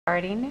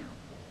Starting now.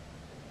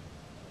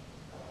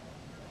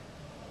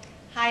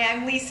 Hi,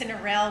 I'm Lisa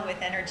Nirell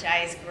with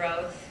Energize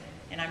Growth,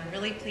 and I'm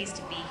really pleased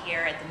to be here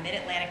at the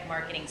Mid-Atlantic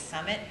Marketing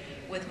Summit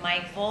with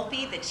Mike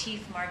Volpe, the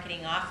Chief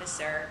Marketing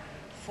Officer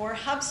for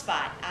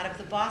Hubspot out of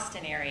the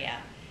Boston area.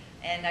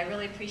 And I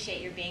really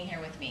appreciate your being here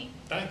with me.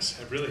 Thanks,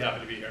 I'm really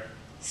happy to be here.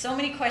 So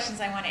many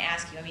questions I want to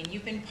ask you. I mean,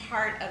 you've been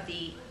part of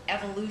the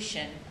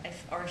evolution,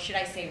 or should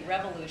I say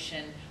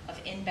revolution,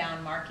 of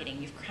inbound marketing.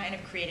 You've kind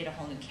of created a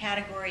whole new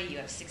category. You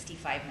have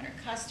 6,500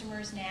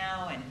 customers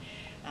now,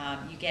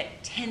 and you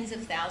get tens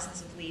of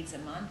thousands of leads a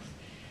month.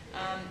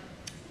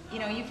 You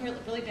know, you've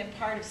really been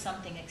part of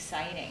something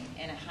exciting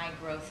in a high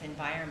growth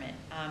environment.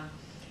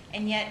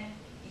 And yet,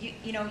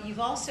 you know, you've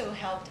also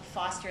helped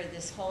foster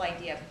this whole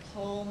idea of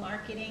pull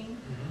marketing,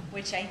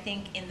 which I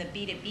think in the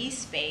B2B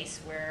space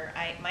where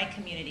my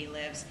community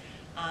lives,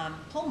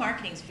 pull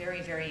marketing is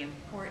very, very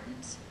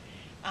important.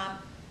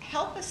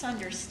 Help us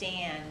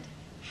understand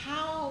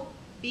how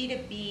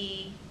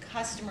B2B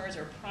customers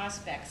or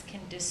prospects can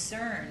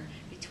discern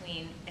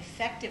between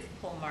effective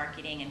pull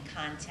marketing and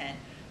content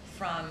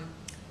from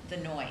the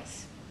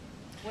noise.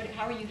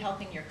 How are you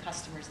helping your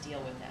customers deal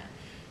with that?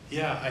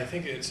 Yeah, I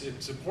think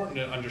it's important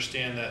to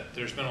understand that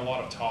there's been a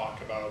lot of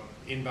talk about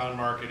inbound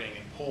marketing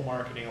and pull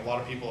marketing. A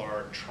lot of people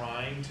are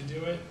trying to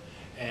do it,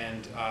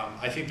 and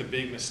I think the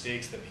big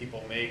mistakes that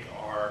people make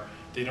are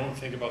they don't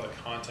think about the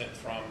content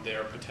from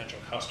their potential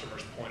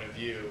customer's point of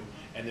view,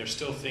 and they're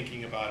still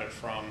thinking about it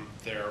from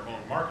their own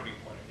marketing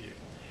point of view.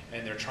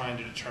 And they're trying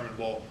to determine,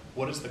 well,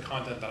 what is the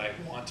content that I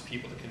want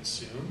people to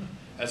consume,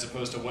 as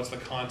opposed to what's the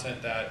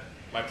content that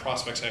my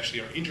prospects actually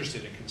are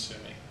interested in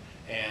consuming.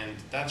 And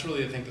that's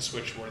really, I think, the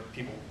switch where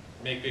people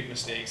make big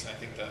mistakes, and I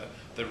think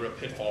the real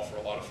pitfall for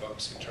a lot of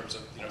folks in terms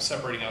of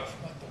separating out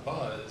from like the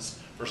buzz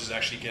versus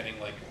actually getting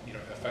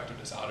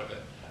effectiveness out of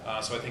it.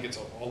 So I think it's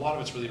a lot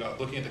of it's really about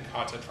looking at the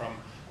content from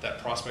that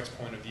prospect's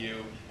point of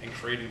view and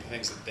creating the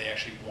things that they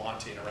actually want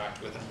to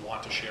interact with and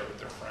want to share with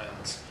their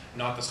friends,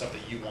 not the stuff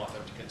that you want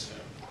them to consume.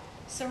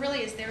 So really,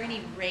 is there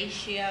any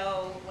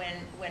ratio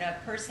when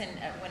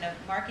a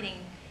marketing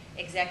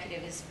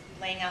executive is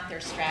laying out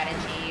their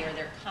strategy or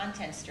their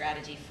content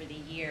strategy for the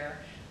year,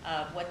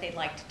 what they'd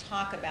like to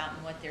talk about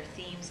and what their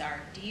themes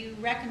are? Do you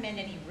recommend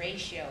any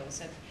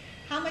ratios of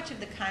how much of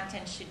the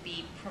content should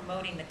be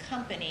promoting the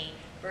company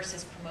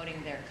versus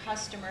promoting their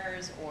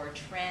customers or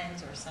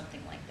trends or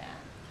something like that?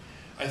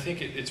 I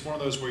think it's one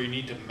of those where you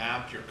need to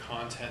map your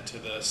content to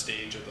the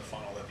stage of the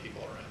funnel that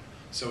people are in.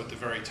 So at the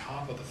very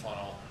top of the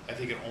funnel, I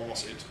think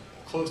it's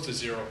close to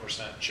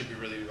 0% should be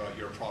really about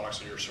your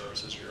products or your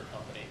services or your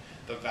company.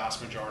 The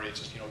vast majority is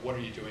just, what are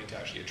you doing to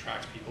actually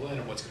attract people in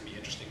and what's going to be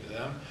interesting to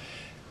them.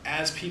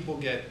 As people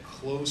get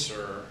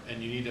closer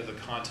and you need to have the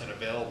content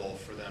available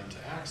for them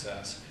to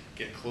access,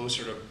 get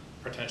closer to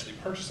potentially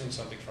purchasing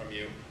something from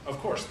you, of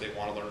course they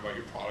want to learn about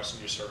your products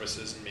and your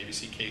services and maybe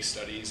see case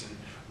studies and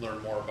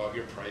learn more about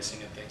your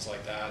pricing and things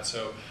like that.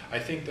 So I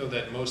think though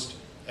that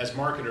as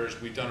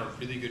marketers, we've done a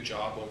really good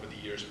job over the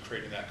years of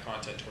creating that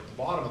content toward the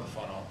bottom of the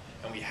funnel,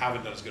 and we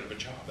haven't done as good of a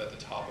job at the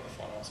top of the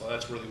funnel. So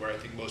that's really where I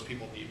think most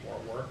people need more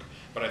work.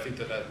 But I think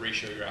that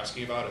ratio you're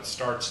asking about, it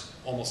starts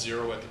almost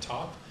 0 at the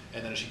top,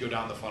 and then as you go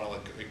down the funnel,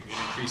 it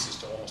increases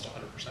to almost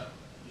 100%.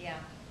 Yeah,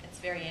 it's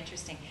very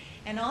interesting.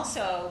 And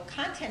also,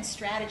 content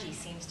strategy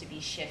seems to be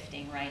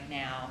shifting right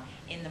now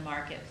in the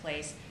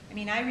marketplace. I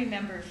mean, I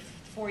remember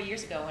 4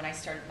 years ago when I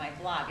started my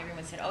blog,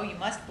 everyone said, oh, you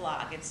must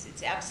blog.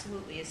 It's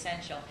absolutely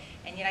essential.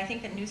 And yet I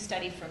think a new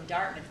study from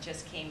Dartmouth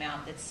just came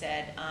out that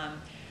said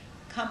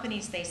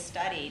companies they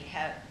studied,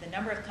 the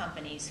number of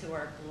companies who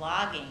are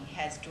blogging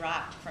has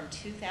dropped from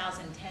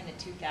 2010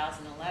 to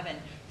 2011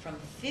 from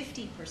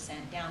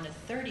 50% down to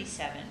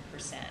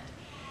 37%.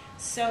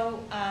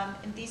 So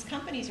these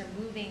companies are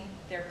moving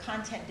their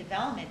content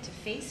development to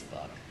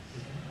Facebook.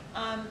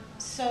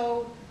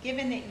 So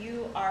given that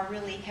you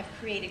have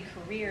created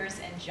careers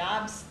and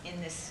jobs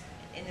in this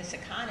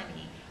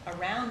economy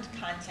around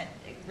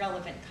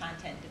relevant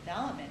content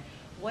development,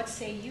 what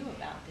say you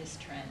about this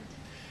trend?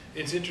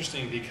 It's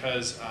interesting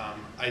because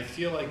I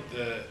feel like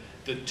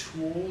the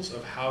tools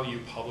of how you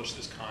publish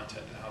this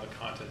content and how the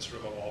content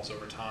sort of evolves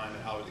over time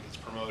and how it gets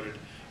promoted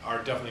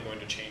are definitely going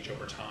to change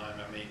over time.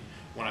 I mean,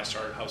 when I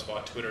started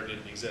HubSpot, Twitter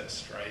didn't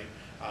exist, right?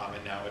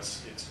 And now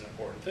it's an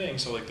important thing.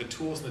 So like the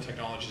tools and the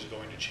technologies are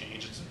going to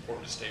change. It's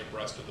important to stay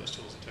abreast of those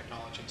tools and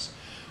technologies.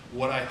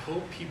 What I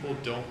hope people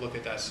don't look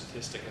at that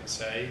statistic and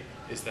say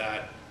is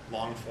that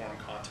long-form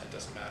content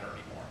doesn't matter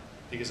anymore.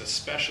 Because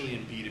especially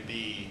in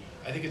B2B,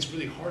 I think it's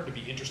really hard to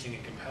be interesting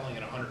and compelling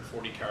in a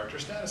 140-character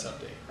status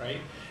update,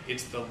 right?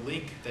 It's the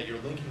link that you're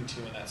linking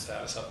to in that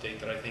status update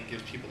that I think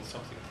gives people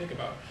something to think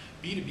about.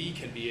 B2B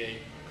can be a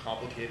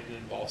complicated and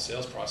involved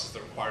sales process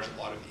that requires a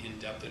lot of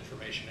in-depth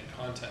information and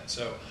content.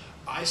 So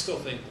I still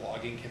think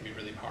blogging can be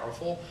really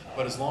powerful,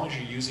 but as long as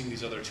you're using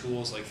these other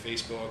tools like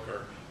Facebook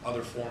or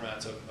other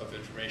formats of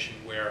information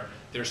where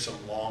there's some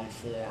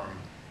long-form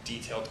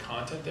detailed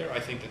content there, I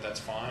think that's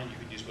fine. You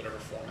can use whatever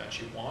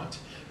format you want.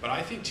 But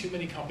I think too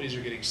many companies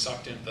are getting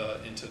sucked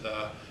into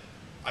the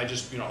I'll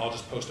just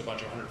post a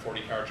bunch of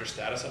 140 character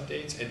status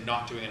updates and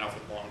not doing enough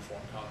with long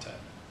form content.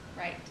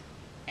 Right.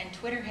 And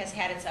Twitter has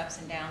had its ups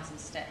and downs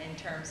in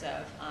terms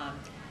of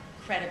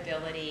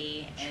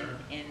credibility and Sure.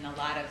 in a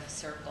lot of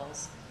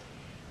circles.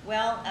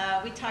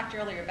 Well, we talked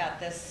earlier about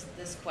this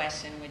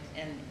question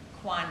and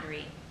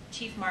quandary.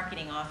 Chief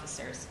marketing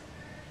officers,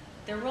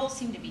 their roles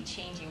seem to be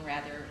changing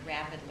rather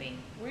rapidly.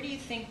 What do you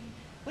think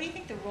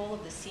the role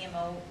of the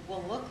CMO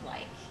will look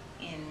like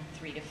in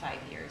 3 to 5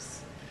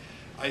 years?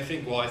 I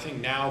think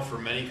now for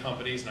many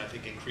companies, and I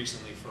think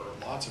increasingly for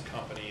lots of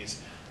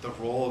companies, the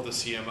role of the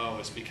CMO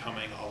is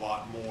becoming a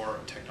lot more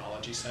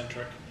technology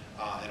centric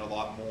and a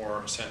lot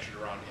more centered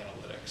around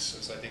analytics.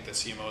 So I think that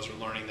CMOs are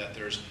learning that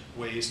there's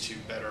ways to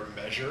better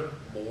measure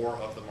more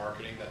of the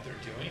marketing that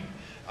they're doing,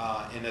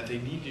 and that they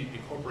need to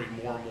incorporate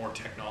more and more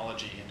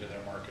technology into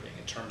their marketing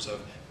in terms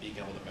of being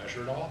able to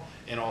measure it all,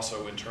 and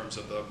also in terms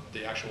of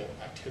the actual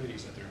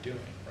activities that they're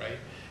doing, right?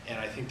 And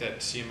I think that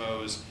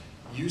CMOs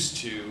used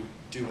to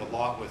do a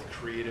lot with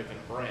creative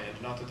and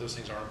brand. Not that those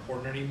things aren't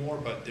important anymore,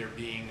 but they're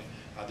being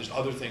there's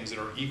other things that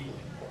are equally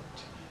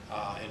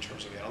important in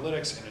terms of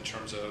analytics and in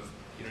terms of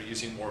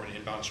using more of an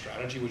inbound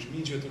strategy, which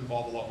means you have to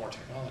involve a lot more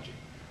technology,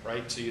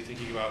 right? So you're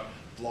thinking about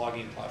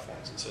blogging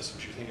platforms and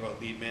systems. You're thinking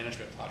about lead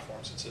management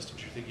platforms and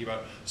systems. You're thinking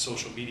about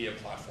social media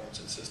platforms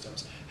and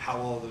systems. How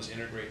all of those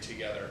integrate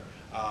together,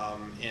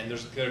 and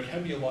there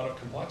can be a lot of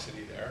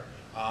complexity there.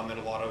 And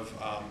a lot of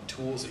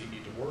tools that you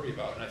need to worry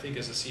about. And I think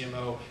as a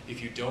CMO,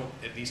 if you don't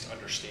at least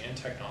understand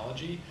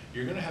technology,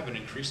 you're going to have an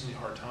increasingly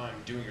hard time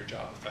doing your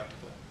job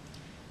effectively.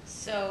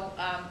 So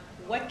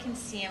what can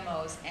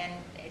CMOs, and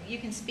you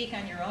can speak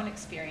on your own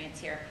experience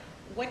here,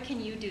 what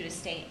can you do to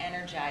stay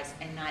energized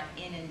and not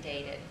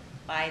inundated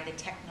by the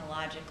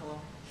technological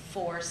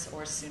force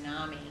or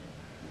tsunami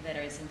that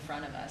is in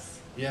front of us?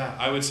 Yeah,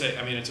 I would say,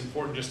 it's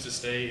important just to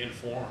stay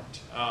informed.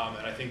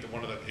 And I think that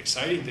one of the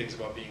exciting things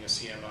about being a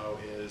CMO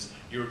is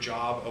your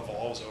job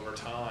evolves over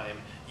time,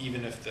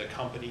 even if the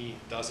company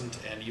doesn't,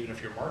 and even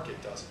if your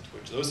market doesn't,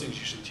 which those things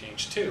usually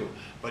change too.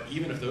 But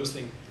even if those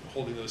things,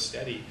 holding those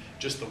steady,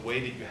 just the way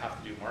that you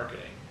have to do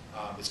marketing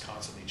is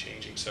constantly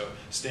changing. So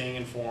staying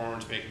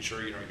informed, making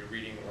sure you're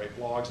reading the right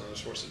blogs and other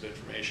sources of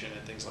information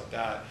and things like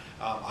that,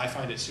 I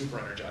find it super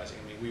energizing.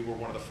 We were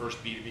one of the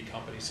first B2B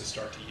companies to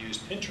start to use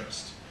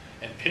Pinterest.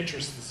 And Pinterest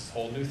is this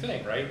whole new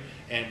thing, right?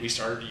 And we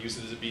started to use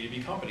it as a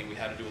B2B company. We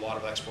had to do a lot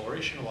of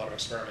exploration, a lot of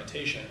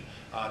experimentation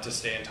to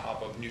stay on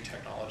top of new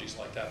technologies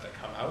like that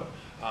come out.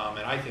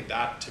 And I think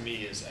that, to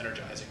me, is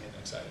energizing and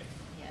exciting.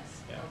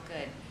 Yes, Yeah. Oh,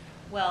 good.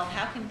 Well,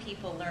 how can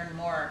people learn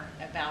more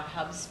about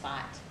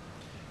HubSpot?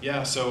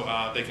 Yeah,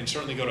 so they can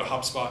certainly go to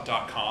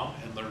Hubspot.com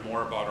and learn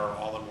more about our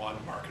all-in-one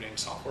marketing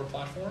software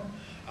platform.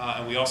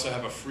 And we also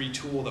have a free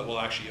tool that will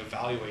actually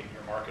evaluate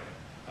your marketing.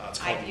 It's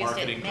called I've used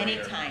Marketing it many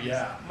Grader. times.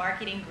 Yeah.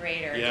 Marketing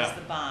Grader Yeah. is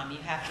the bomb. You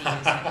have to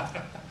use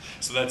it.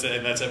 So that's it,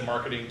 and that's at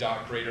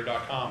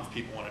marketing.grader.com if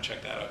people want to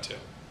check that out too.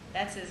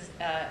 That's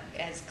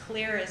as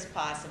clear as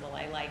possible.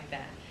 I like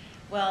that.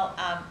 Well,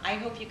 I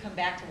hope you come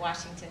back to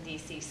Washington,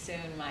 D.C.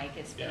 soon, Mike.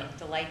 It's been a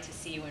delight to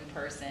see you in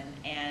person.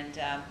 And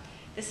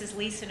this is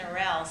Lisa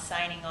Nirell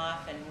signing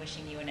off and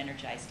wishing you an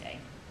energized day.